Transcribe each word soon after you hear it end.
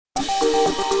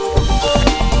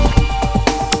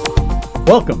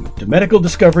Welcome to Medical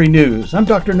Discovery News. I'm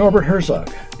Dr. Norbert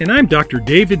Herzog. And I'm Dr.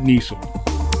 David Niesel.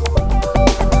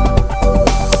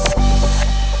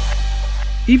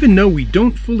 Even though we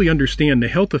don't fully understand the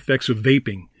health effects of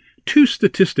vaping, two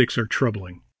statistics are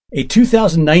troubling. A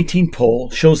 2019 poll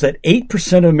shows that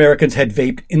 8% of Americans had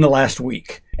vaped in the last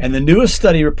week, and the newest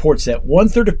study reports that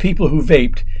 1/3 of people who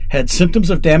vaped had symptoms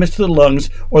of damage to the lungs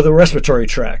or the respiratory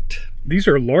tract. These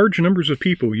are large numbers of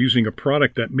people using a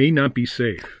product that may not be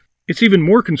safe. It's even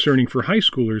more concerning for high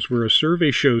schoolers, where a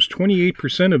survey shows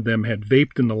 28% of them had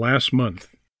vaped in the last month.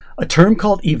 A term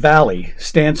called EVALI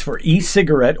stands for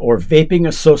e-cigarette or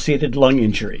vaping-associated lung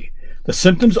injury. The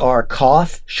symptoms are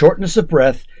cough, shortness of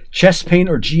breath, chest pain,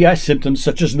 or GI symptoms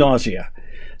such as nausea.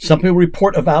 Some people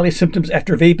report EVALI symptoms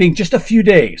after vaping just a few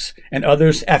days, and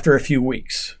others after a few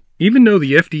weeks. Even though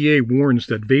the FDA warns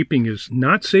that vaping is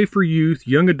not safe for youth,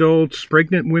 young adults,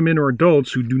 pregnant women, or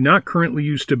adults who do not currently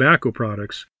use tobacco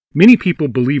products, many people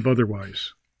believe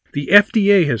otherwise. The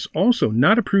FDA has also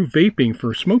not approved vaping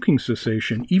for smoking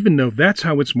cessation, even though that's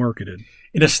how it's marketed.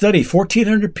 In a study,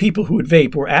 1,400 people who would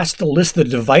vape were asked to list the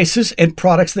devices and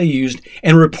products they used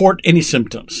and report any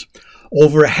symptoms.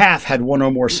 Over half had one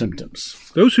or more symptoms.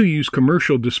 Those who use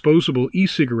commercial disposable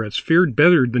e-cigarettes fared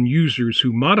better than users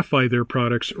who modify their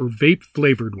products or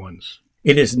vape-flavored ones.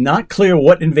 It is not clear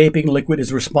what in vaping liquid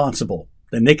is responsible: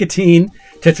 the nicotine,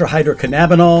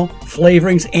 tetrahydrocannabinol,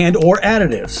 flavorings, and or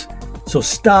additives. So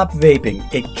stop vaping.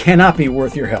 It cannot be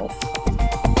worth your health.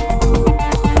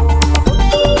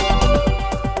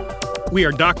 We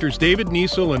are Doctors David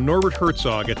Niesel and Norbert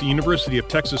Herzog at the University of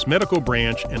Texas Medical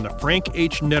Branch and the Frank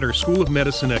H. Netter School of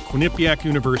Medicine at Quinnipiac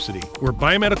University, where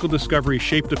biomedical discovery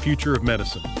shaped the future of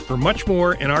medicine. For much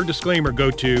more and our disclaimer, go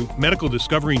to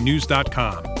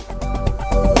medicaldiscoverynews.com.